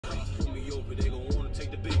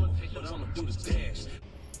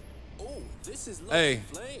Hey.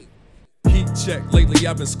 Heat check, lately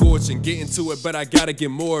I've been scorching, getting to it, but I gotta get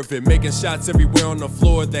more of it. Making shots everywhere on the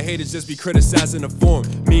floor, the haters just be criticizing the form.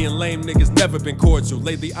 Me and lame niggas never been cordial.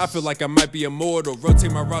 Lately I feel like I might be immortal.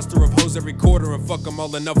 Rotate my roster of hoes every quarter and fuck them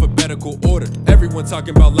all in alphabetical order. Everyone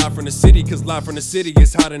talking about live from the city, cause live from the city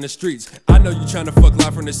is hot in the streets. I know you tryna fuck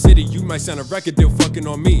live from the city, you might sign a record deal fucking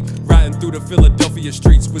on me. Riding through the Philadelphia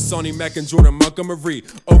streets with Sonny Mac and Jordan Montgomery.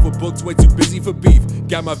 Overbooked, way too busy for beef.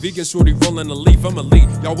 Got my vegan shorty rolling a leaf, I'm elite.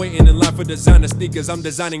 Y'all waiting in line for designer sneakers, I'm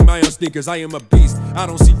designing my own sneakers, I am a beast. I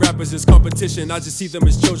don't see rappers as competition, I just see them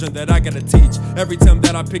as children that I gotta teach. Every time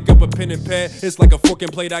that I pick up a pen and pad, it's like a fork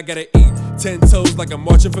and plate I gotta eat. 10 toes like I'm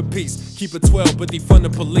marching for peace. Keep it 12, but defund the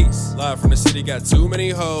police. Live from the city, got too many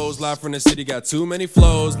hoes. Live from the city, got too many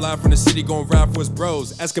flows. Live from the city, gon' rap for his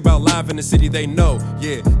bros. Ask about live in the city, they know.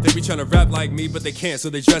 Yeah, they be tryna rap like me, but they can't, so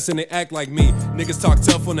they dress and they act like me. Niggas talk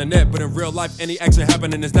tough on the net, but in real life, any action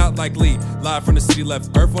happening is not likely. Live from the city,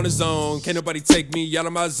 left Earth on his own. Can't nobody take me out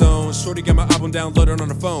of my zone. Shorty got my album downloaded on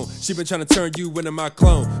the phone. She been tryna turn you into my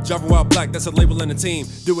clone. Driving Wild Black, that's a label and a team.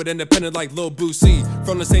 Do it independent like Lil Boosie.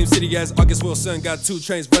 From the same city as August Wilson, got 2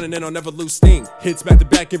 trains running in on never lose steam. Hits back to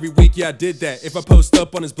back every week, yeah I did that. If I post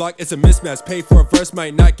up on his block, it's a mismatch. Pay for a verse,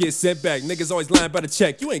 might not get sent back. Niggas always lying about a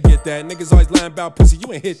check, you ain't get that. Niggas always lying about pussy,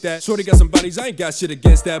 you ain't hit that. Shorty got some bodies, I ain't got shit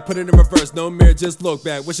against that. Put it in reverse, no mirror, just look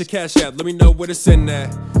back. What's your cash app? Let me know where to send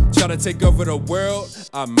that. Try to take over the world,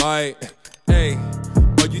 I might. Hey,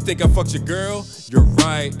 oh you think I fucked your girl? You're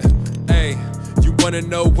right. Hey, you wanna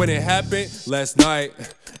know when it happened? Last night.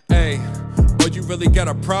 Hey, oh you really got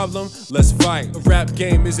a problem? Let's fight. The rap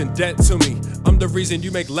game is in debt to me. I'm the reason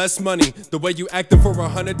you make less money. The way you acted for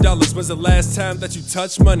 $100 was the last time that you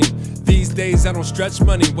touched money. These days I don't stretch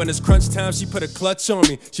money. When it's crunch time, she put a clutch on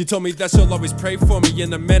me. She told me that she'll always pray for me,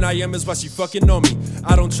 and the man I am is why she fucking on me.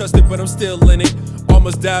 I don't trust it, but I'm still in it.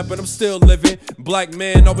 Almost died, but I'm still living. Black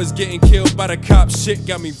man always getting killed by the cops. Shit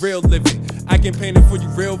got me real livid. I can paint it for you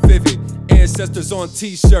real vivid. Ancestors on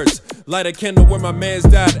t-shirts. Light a candle where my mans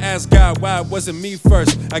died. Ask God why it wasn't me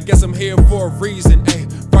first. I guess I'm here for a reason.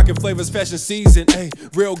 Ayy, rockin' flavors, fashion season. Ayy,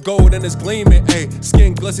 real gold and it's gleaming. Ayy,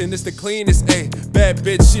 skin glisten, it's the cleanest. Ayy, bad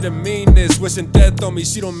bitch, she the meanest. Wishing death on me,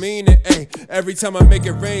 she don't mean it. Ayy, every time I make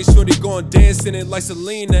it rain, shorty going dancing it like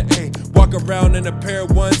Selena. Ayy, walk around in a pair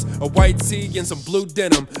of ones, a white tee and some blue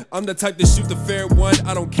denim. I'm the type to shoot the fair one.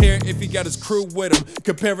 I don't care if he got his crew with him.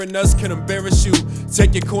 Comparing us can embarrass you.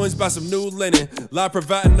 Take your coins, buy some new linen. Live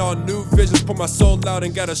providing all new visions. Put my soul out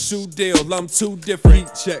and got a shoe deal. I'm too different. Heat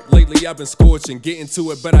check, lately I've been scorching, getting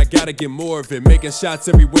to it, but I gotta get more of it. Making shots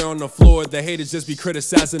everywhere on the floor, the haters just be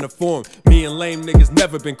criticizing the form. Me and lame niggas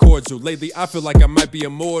never been cordial. Lately I feel like I might be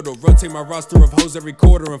immortal. Rotate my roster of hoes every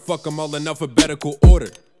quarter and fuck them all in alphabetical order.